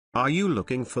Are you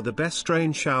looking for the best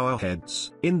rain shower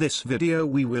heads? In this video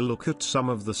we will look at some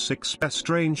of the 6 best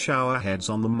rain shower heads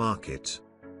on the market.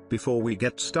 Before we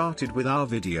get started with our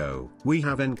video, we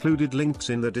have included links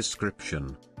in the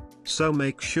description. So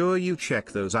make sure you check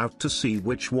those out to see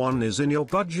which one is in your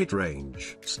budget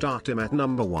range. Starting at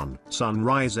number 1,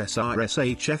 Sunrise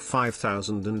SRS HF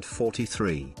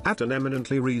 5043. At an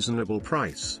eminently reasonable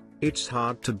price, it's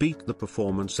hard to beat the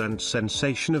performance and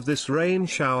sensation of this rain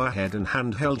shower head and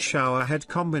handheld shower head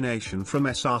combination from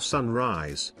SR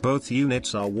Sunrise. Both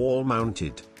units are wall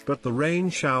mounted, but the rain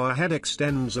shower head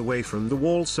extends away from the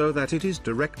wall so that it is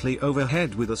directly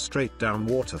overhead with a straight down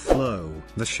water flow.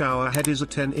 The shower head is a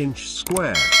 10-inch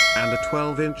square, and a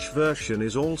 12-inch version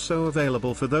is also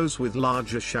available for those with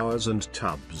larger showers and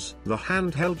tubs. The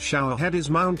handheld shower head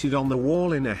is mounted on the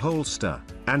wall in a holster,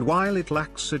 and while it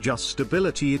lacks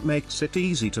adjustability, it makes it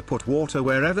easy to put water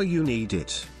wherever you need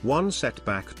it. One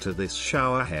setback to this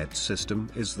shower head system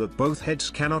is that both heads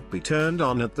cannot be turned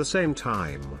on at the same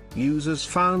time. Users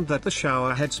found that the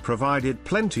shower heads provided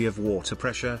plenty of water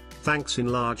pressure, thanks in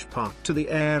large part to the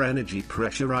air energy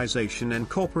pressurization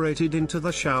incorporated into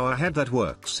the shower head that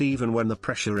works even when the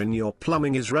pressure in your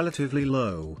plumbing is relatively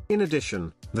low. In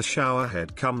addition, the shower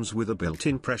head comes with a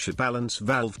built-in pressure balance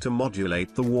valve to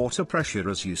modulate the water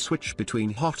pressure as you switch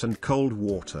between hot and cold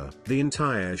water. The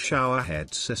entire shower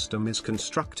head system is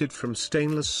constructed from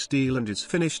stainless steel and is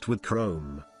finished with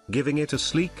chrome, giving it a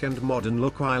sleek and modern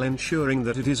look while ensuring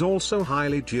that it is also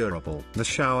highly durable. The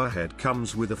shower head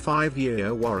comes with a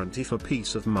 5-year warranty for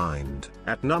peace of mind.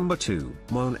 At number 2,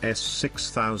 Moen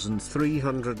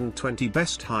S6320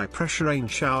 Best High Pressure Rain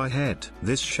Shower Head.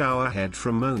 This shower head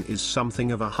from Moen is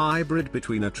something of a hybrid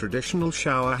between a traditional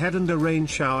shower head and a rain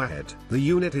shower head. The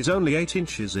unit is only 8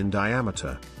 inches in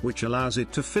diameter, which allows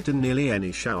it to fit in nearly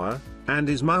any shower, and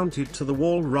is mounted to the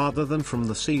wall rather than from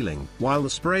the ceiling. While the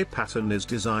spray pattern is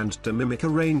designed to mimic a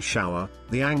rain shower,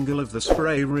 the angle of the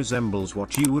spray resembles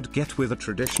what you would get with a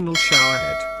traditional shower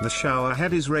head. The shower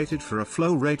head is rated for a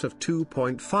flow rate of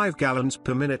 2.5 gallons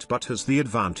per minute but has the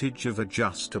advantage of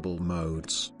adjustable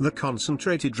modes. The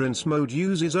concentrated rinse mode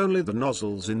uses only the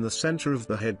nozzles in the center of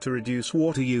the head to reduce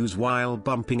water use while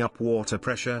bumping up water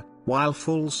pressure, while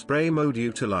full spray mode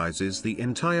utilizes the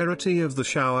entirety of the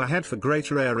shower head for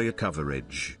greater area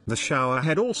coverage. The shower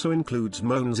head also includes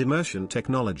Moen's immersion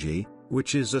technology,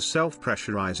 which is a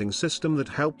self-pressurizing system that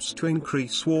helps to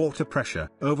increase water pressure.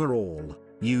 Overall,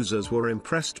 users were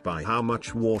impressed by how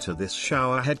much water this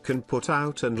shower head can put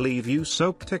out and leave you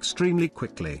soaked extremely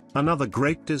quickly. Another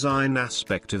great design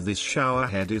aspect of this shower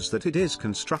head is that it is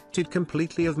constructed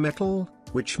completely of metal,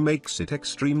 which makes it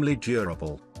extremely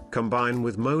durable. Combined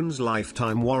with Moen's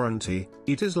lifetime warranty,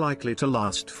 it is likely to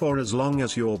last for as long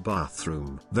as your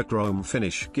bathroom. The chrome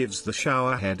finish gives the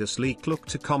shower head a sleek look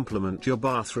to complement your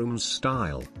bathroom's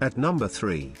style. At number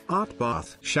 3,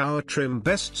 Artbath Shower Trim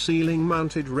Best Ceiling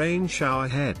Mounted Rain Shower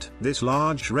Head. This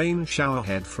large rain shower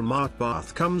head from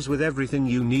Artbath comes with everything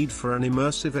you need for an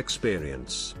immersive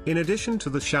experience. In addition to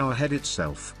the shower head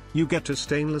itself, you get a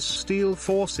stainless steel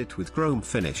faucet with chrome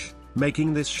finish,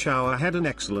 making this shower head an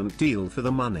excellent deal for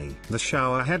the money. The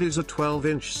shower head is a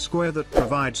 12-inch square that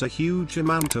provides a huge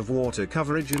amount of water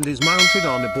coverage and is mounted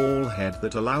on a ball head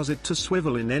that allows it to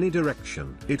swivel in any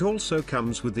direction. It also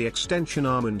comes with the extension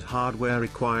arm and hardware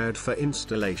required for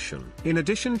installation. In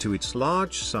addition to its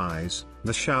large size,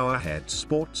 the shower head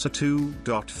sports a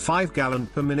 2.5 gallon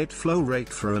per minute flow rate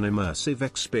for an immersive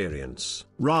experience.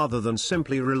 Rather than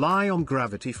simply rely on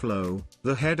gravity flow,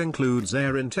 the head includes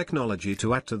air-in technology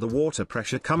to add to the water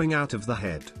pressure coming out of the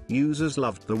head. Users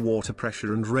loved the water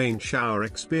pressure and rain shower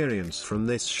experience from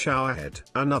this shower head.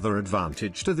 Another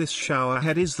advantage to this shower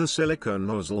head is the silicone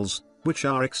nozzles, which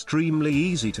are extremely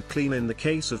easy to clean in the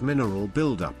case of mineral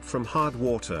buildup from hard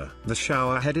water. The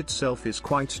shower head itself is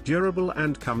quite durable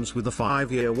and comes with a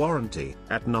 5-year warranty.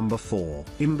 At number 4,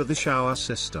 EMBATHER Shower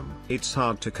System. It's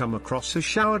hard to come across a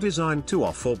shower designed to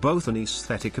offer both an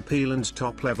aesthetic appeal and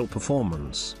top-level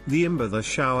performance. The EMBATHER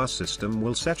Shower System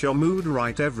will set your mood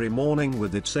right every morning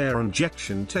with its air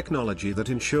injection technology that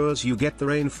ensures you get the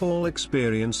rainfall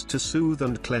experience to soothe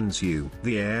and cleanse you.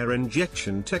 The air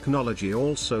injection technology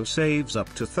also saves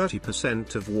up to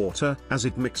 30% of water, as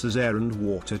it mixes air and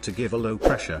water to give a low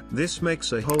pressure. This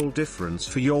makes a whole difference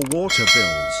for your water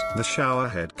bills. The shower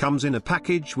head comes in a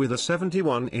package with a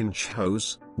 71-inch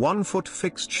hose, 1-foot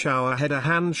fixed shower head, a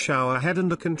hand shower head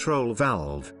and a control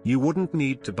valve. You wouldn't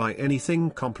need to buy anything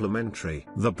complimentary.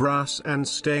 The brass and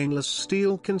stainless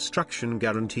steel construction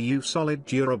guarantee you solid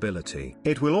durability.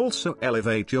 It will also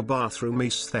elevate your bathroom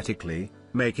aesthetically,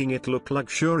 making it look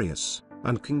luxurious,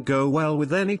 and can go well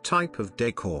with any type of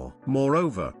decor.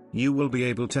 Moreover, you will be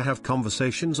able to have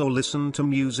conversations or listen to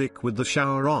music with the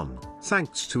shower on,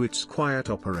 thanks to its quiet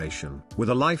operation. With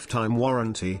a lifetime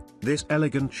warranty, this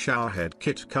elegant showerhead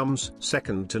kit comes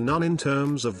second to none in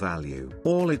terms of value.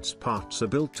 All its parts are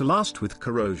built to last with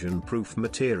corrosion-proof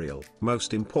material.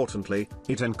 Most importantly,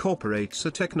 it incorporates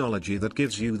a technology that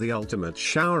gives you the ultimate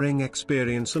showering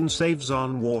experience and saves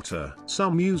on water.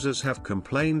 Some users have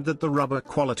complained that the rubber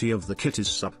quality of the kit is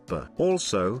subpar.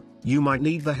 Also, you might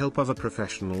need the help of a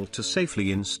professional to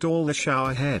safely install the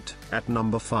shower head. At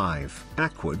number 5,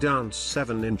 AquaDance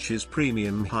 7 inches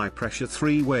Premium High Pressure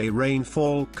 3-Way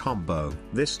Rainfall Combo.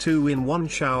 This 2-in-1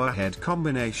 shower head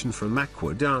combination from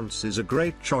AquaDance is a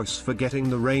great choice for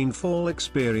getting the rainfall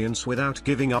experience without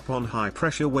giving up on high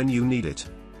pressure when you need it.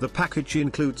 The package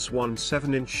includes one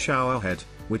 7-inch shower head,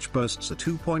 which boasts a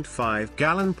 2.5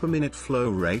 gallon per minute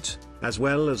flow rate, as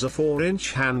well as a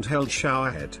 4-inch handheld shower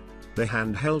head. The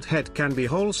handheld head can be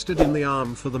holstered in the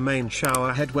arm for the main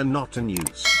shower head when not in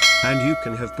use, and you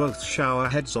can have both shower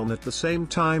heads on at the same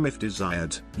time if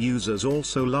desired. Users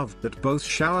also love that both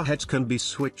shower heads can be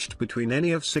switched between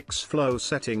any of 6 flow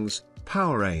settings: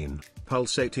 Power Rain,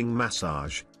 Pulsating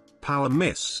Massage, Power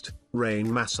Mist,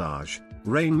 Rain Massage,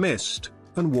 Rain Mist,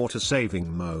 and Water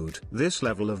Saving Mode. This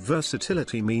level of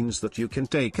versatility means that you can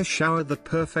take a shower that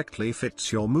perfectly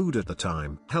fits your mood at the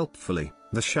time. Helpfully,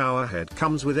 the shower head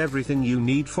comes with everything you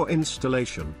need for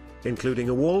installation, including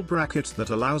a wall bracket that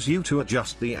allows you to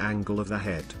adjust the angle of the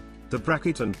head. The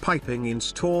bracket and piping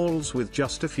installs with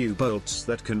just a few bolts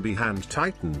that can be hand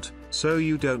tightened, so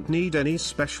you don't need any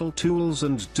special tools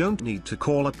and don't need to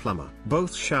call a plumber.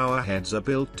 Both shower heads are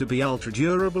built to be ultra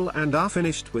durable and are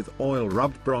finished with oil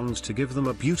rubbed bronze to give them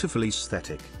a beautiful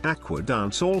aesthetic.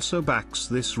 AquaDance also backs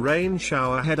this rain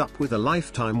shower head up with a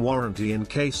lifetime warranty in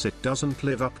case it doesn't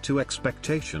live up to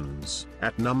expectations.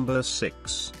 At number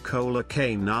 6, KOHLER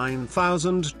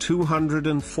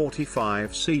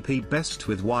K9245 CP Best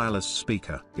with Wireless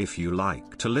Speaker. If you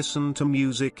like to listen to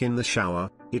music in the shower,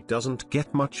 it doesn't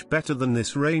get much better than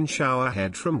this rain shower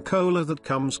head from KOHLER that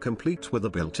comes complete with a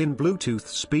built-in Bluetooth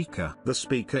speaker. The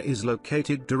speaker is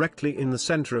located directly in the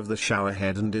center of the shower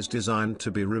head and is designed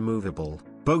to be removable,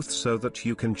 both so that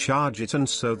you can charge it and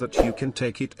so that you can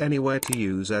take it anywhere to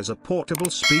use as a portable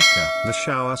speaker. The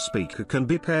shower speaker can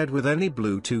be paired with any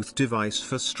Bluetooth device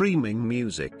for streaming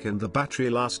music, and the battery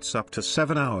lasts up to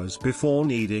 7 hours before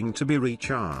needing to be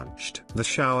recharged. The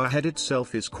shower head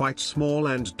itself is quite small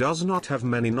and does not have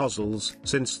many nozzles,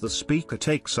 since the speaker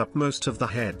takes up most of the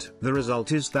head. The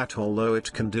result is that although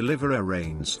it can deliver a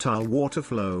rain-style water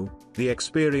flow, the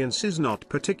experience is not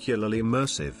particularly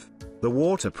immersive. The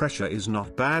water pressure is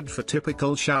not bad for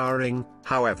typical showering,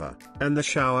 however, and the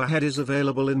shower head is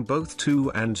available in both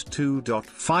 2 and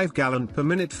 2.5 gallon per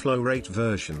minute flow rate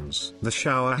versions. The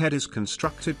shower head is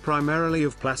constructed primarily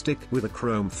of plastic with a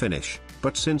chrome finish,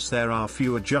 but since there are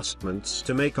few adjustments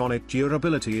to make on it,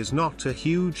 durability is not a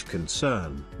huge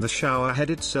concern. The shower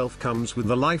head itself comes with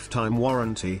a lifetime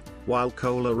warranty, while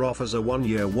KOHLER offers a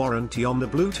 1-year warranty on the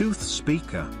Bluetooth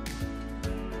speaker.